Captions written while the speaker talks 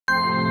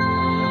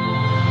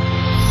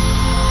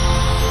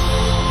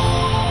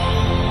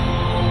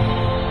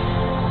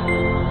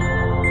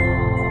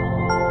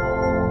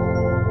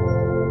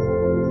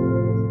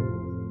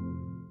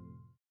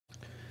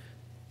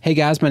Hey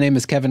guys, my name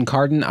is Kevin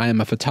Carden. I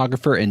am a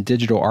photographer and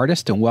digital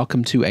artist, and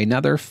welcome to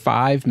another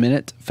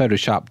 5-minute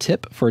Photoshop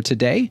tip for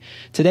today.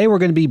 Today we're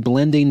going to be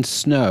blending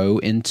snow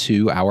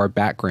into our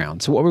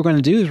background. So what we're going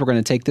to do is we're going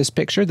to take this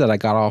picture that I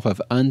got off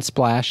of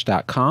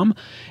unsplash.com,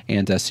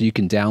 and so you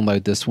can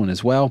download this one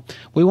as well.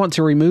 We want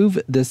to remove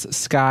this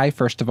sky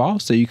first of all,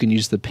 so you can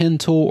use the pen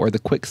tool or the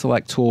quick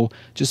select tool.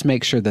 Just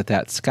make sure that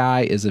that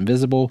sky is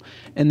invisible,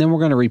 and then we're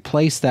going to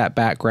replace that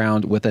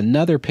background with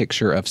another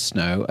picture of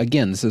snow.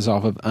 Again, this is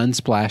off of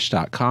unsplash.com.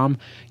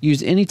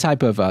 Use any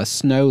type of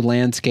snow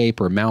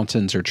landscape or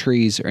mountains or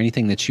trees or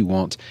anything that you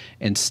want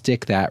and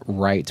stick that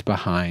right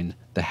behind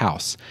the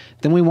house.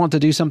 Then we want to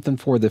do something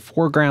for the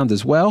foreground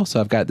as well. So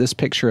I've got this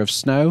picture of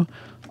snow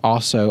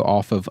also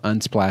off of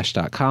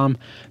unsplash.com.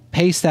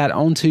 Paste that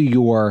onto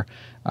your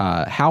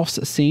house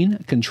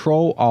scene.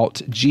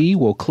 Control-Alt-G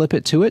will clip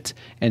it to it.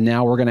 And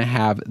now we're going to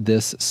have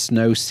this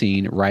snow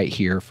scene right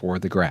here for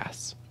the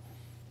grass.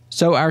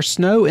 So our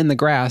snow in the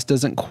grass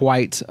doesn't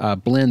quite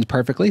blend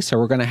perfectly, so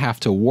we're going to have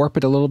to warp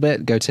it a little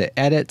bit. Go to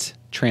Edit,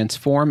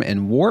 Transform,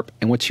 and Warp.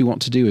 And what you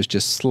want to do is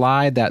just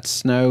slide that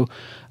snow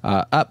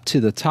up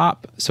to the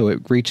top so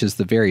it reaches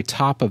the very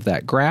top of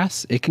that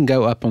grass. It can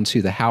go up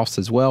onto the house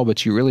as well,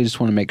 but you really just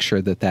want to make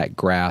sure that that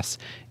grass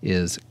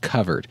is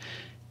covered.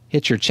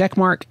 Hit your check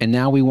mark, and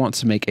now we want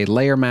to make a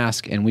layer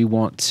mask, and we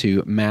want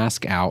to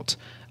mask out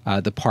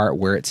the part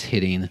where it's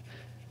hitting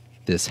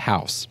this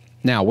house.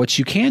 Now, what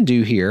you can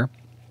do here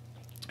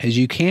is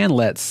you can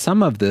let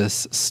some of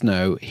this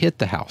snow hit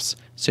the house.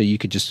 So you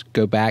could just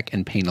go back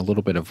and paint a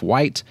little bit of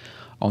white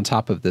on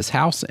top of this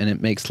house, and it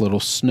makes little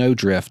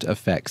snowdrift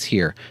effects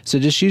here. So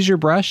just use your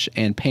brush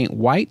and paint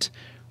white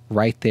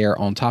right there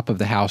on top of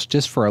the house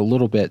just for a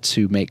little bit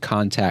to make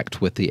contact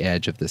with the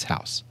edge of this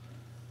house.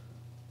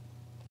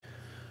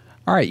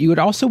 All right, you would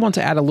also want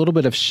to add a little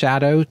bit of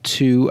shadow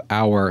to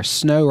our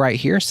snow right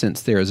here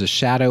since there is a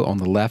shadow on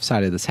the left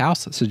side of this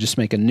house. So just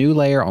make a new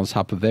layer on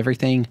top of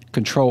everything.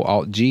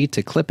 Control-Alt-G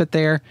to clip it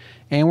there.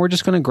 And we're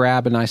just going to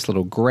grab a nice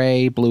little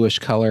gray, bluish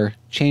color,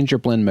 change your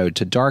blend mode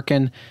to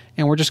darken,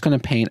 and we're just going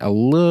to paint a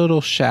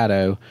little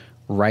shadow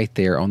right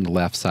there on the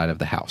left side of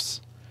the house.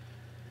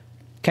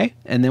 Okay,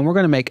 and then we're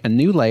going to make a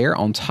new layer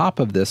on top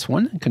of this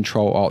one,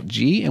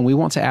 Control-Alt-G, and we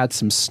want to add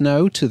some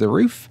snow to the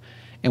roof.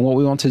 And what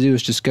we want to do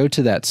is just go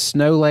to that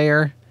snow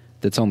layer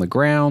that's on the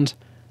ground,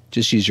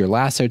 just use your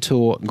lasso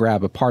tool,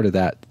 grab a part of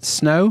that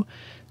snow,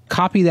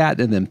 copy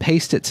that, and then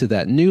paste it to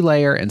that new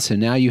layer. And so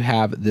now you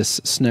have this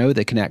snow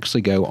that can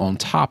actually go on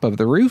top of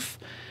the roof.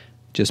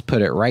 Just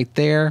put it right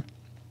there,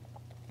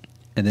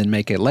 and then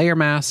make a layer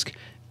mask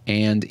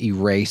and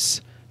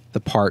erase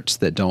the parts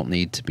that don't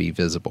need to be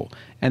visible.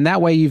 And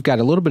that way you've got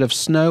a little bit of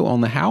snow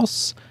on the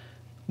house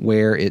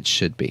where it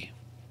should be.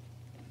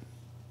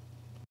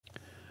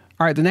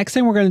 All right, the next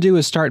thing we're going to do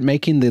is start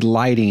making the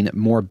lighting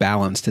more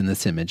balanced in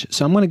this image.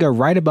 So I'm going to go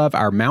right above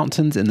our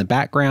mountains in the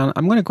background.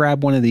 I'm going to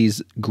grab one of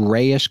these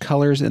grayish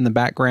colors in the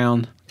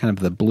background, kind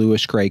of the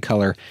bluish gray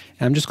color,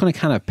 and I'm just going to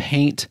kind of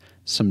paint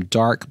some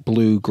dark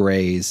blue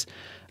grays,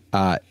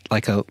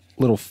 like a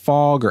little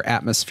fog or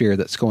atmosphere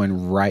that's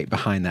going right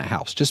behind that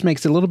house. Just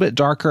makes it a little bit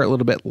darker, a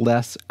little bit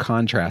less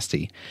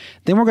contrasty.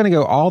 Then we're going to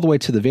go all the way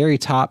to the very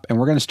top, and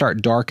we're going to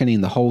start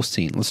darkening the whole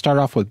scene. Let's start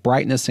off with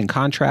brightness and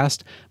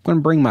contrast. I'm going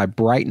to bring my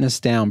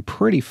brightness down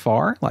pretty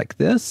far like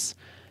this.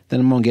 Then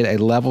I'm going to get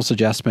a levels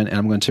adjustment, and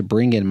I'm going to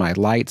bring in my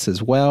lights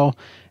as well.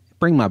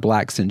 Bring my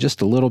blacks in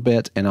just a little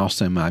bit, and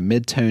also my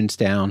midtones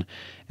down.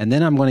 And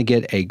then I'm going to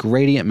get a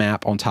gradient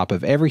map on top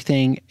of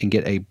everything and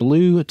get a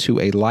blue to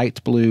a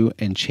light blue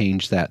and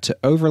change that to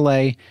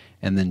overlay,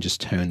 and then just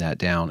tone that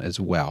down as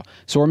well.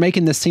 So we're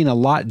making this scene a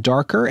lot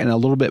darker and a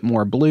little bit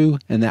more blue,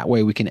 and that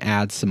way we can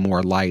add some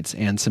more lights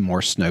and some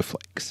more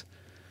snowflakes.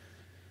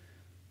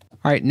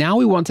 All right, now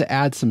we want to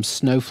add some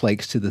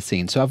snowflakes to the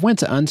scene. So I've went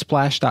to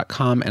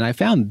unsplash.com and I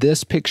found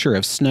this picture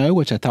of snow,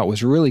 which I thought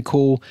was really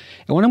cool.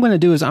 And what I'm going to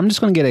do is I'm just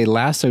going to get a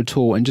lasso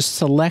tool and just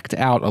select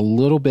out a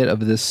little bit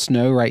of this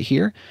snow right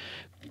here.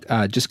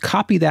 Just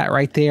copy that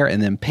right there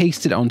and then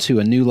paste it onto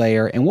a new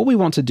layer. And what we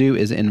want to do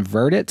is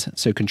invert it.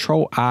 So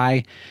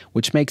Control-I,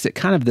 which makes it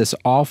kind of this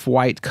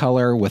off-white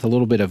color with a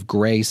little bit of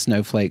gray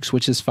snowflakes,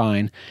 which is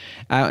fine.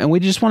 And we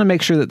just want to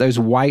make sure that those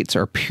whites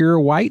are pure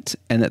white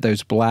and that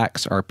those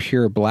blacks are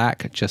pure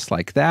black, just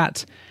like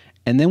that.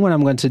 And then what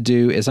I'm going to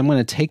do is I'm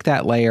going to take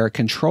that layer,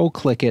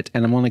 Control-click it,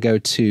 and I'm going to go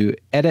to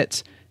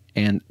Edit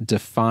and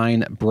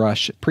Define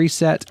Brush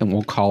Preset, and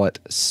we'll call it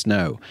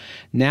Snow.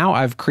 Now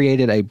I've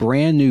created a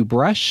brand new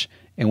brush,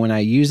 and when I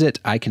use it,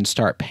 I can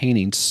start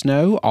painting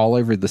snow all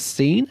over the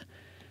scene,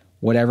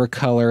 whatever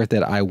color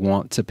that I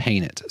want to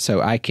paint it.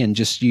 So I can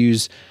just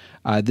use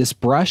this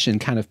brush and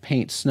kind of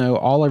paint snow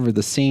all over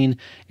the scene,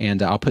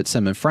 and I'll put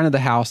some in front of the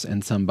house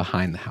and some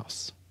behind the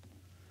house.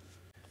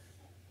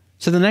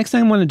 So the next thing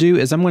I'm going to do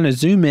is I'm going to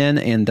zoom in,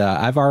 and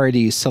I've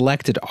already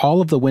selected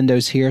all of the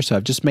windows here. So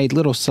I've just made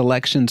little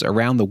selections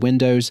around the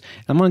windows.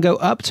 I'm going to go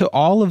up to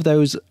all of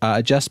those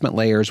adjustment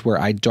layers where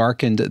I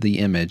darkened the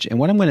image. And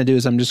what I'm going to do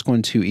is I'm just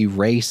going to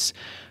erase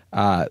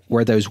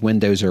where those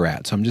windows are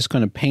at. So I'm just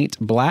going to paint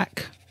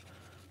black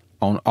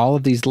on all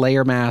of these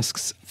layer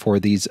masks for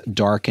these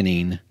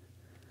darkening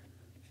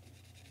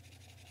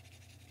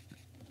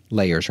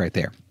layers right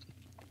there.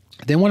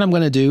 Then what I'm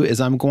going to do is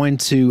I'm going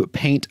to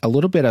paint a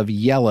little bit of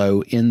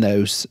yellow in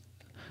those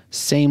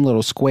same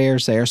little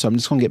squares there. So I'm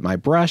just going to get my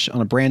brush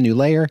on a brand new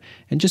layer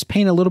and just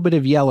paint a little bit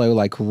of yellow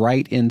like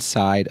right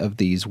inside of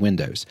these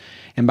windows.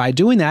 And by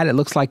doing that, it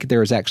looks like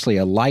there is actually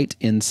a light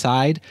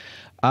inside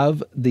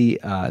of the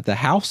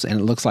house, and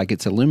it looks like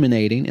it's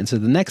illuminating. And so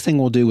the next thing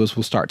we'll do is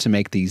we'll start to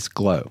make these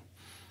glow.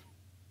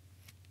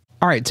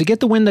 All right, to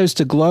get the windows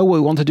to glow, what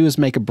we want to do is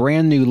make a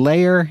brand new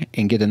layer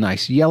and get a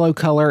nice yellow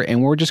color,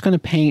 and we're just going to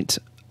paint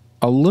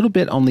a little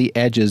bit on the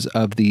edges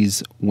of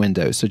these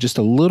windows. So just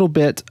a little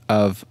bit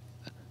of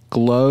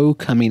glow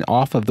coming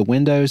off of the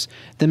windows.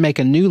 Then make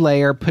a new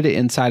layer, put it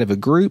inside of a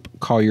group,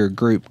 call your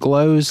group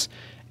glows,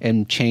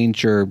 and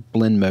change your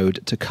blend mode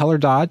to color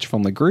dodge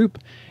from the group.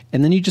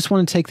 And then you just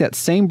want to take that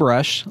same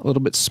brush, a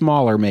little bit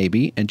smaller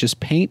maybe, and just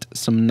paint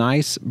some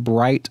nice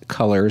bright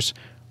colors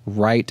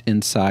right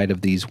inside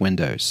of these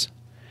windows.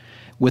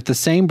 With the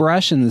same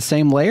brush and the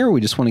same layer,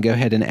 we just want to go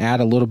ahead and add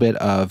a little bit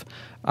of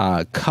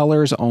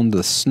colors on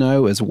the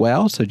snow as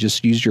well. So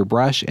just use your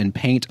brush and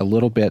paint a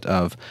little bit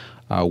of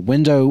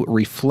window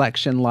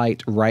reflection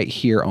light right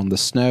here on the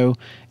snow.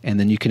 And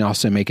then you can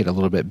also make it a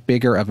little bit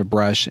bigger of a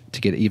brush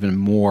to get even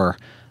more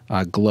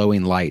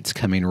glowing lights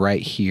coming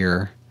right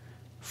here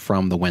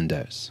from the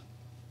windows.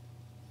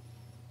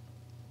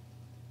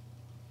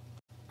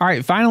 All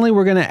right, finally,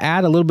 we're going to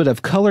add a little bit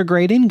of color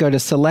grading. Go to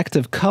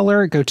selective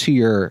color, go to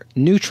your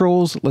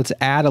neutrals. Let's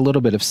add a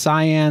little bit of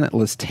cyan.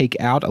 Let's take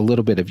out a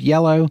little bit of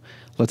yellow.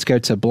 Let's go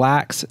to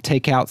blacks,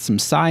 take out some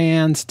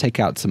cyans, take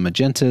out some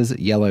magentas,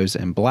 yellows,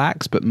 and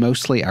blacks, but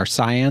mostly our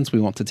cyans we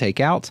want to take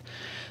out.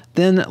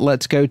 Then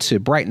let's go to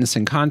brightness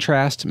and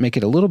contrast, make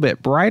it a little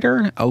bit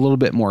brighter, a little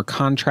bit more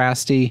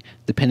contrasty,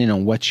 depending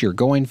on what you're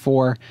going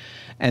for.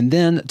 And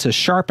then to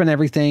sharpen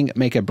everything,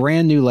 make a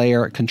brand new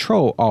layer,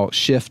 Control, Alt,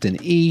 Shift,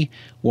 and E.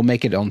 We'll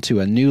make it onto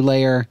a new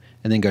layer,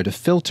 and then go to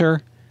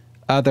Filter,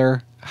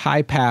 Other,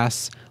 High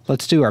Pass.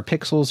 Let's do our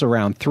pixels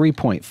around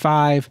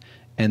 3.5,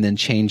 and then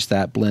change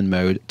that blend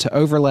mode to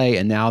overlay,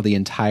 and now the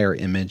entire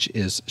image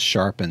is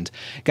sharpened.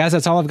 Guys,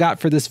 that's all I've got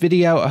for this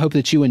video. I hope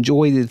that you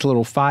enjoy these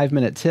little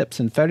 5-minute tips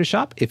in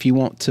Photoshop. If you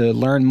want to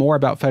learn more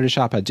about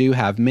Photoshop, I do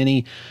have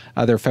many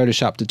other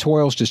Photoshop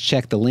tutorials. Just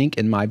check the link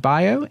in my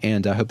bio,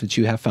 and I hope that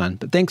you have fun.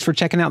 But thanks for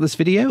checking out this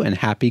video, and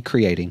happy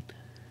creating.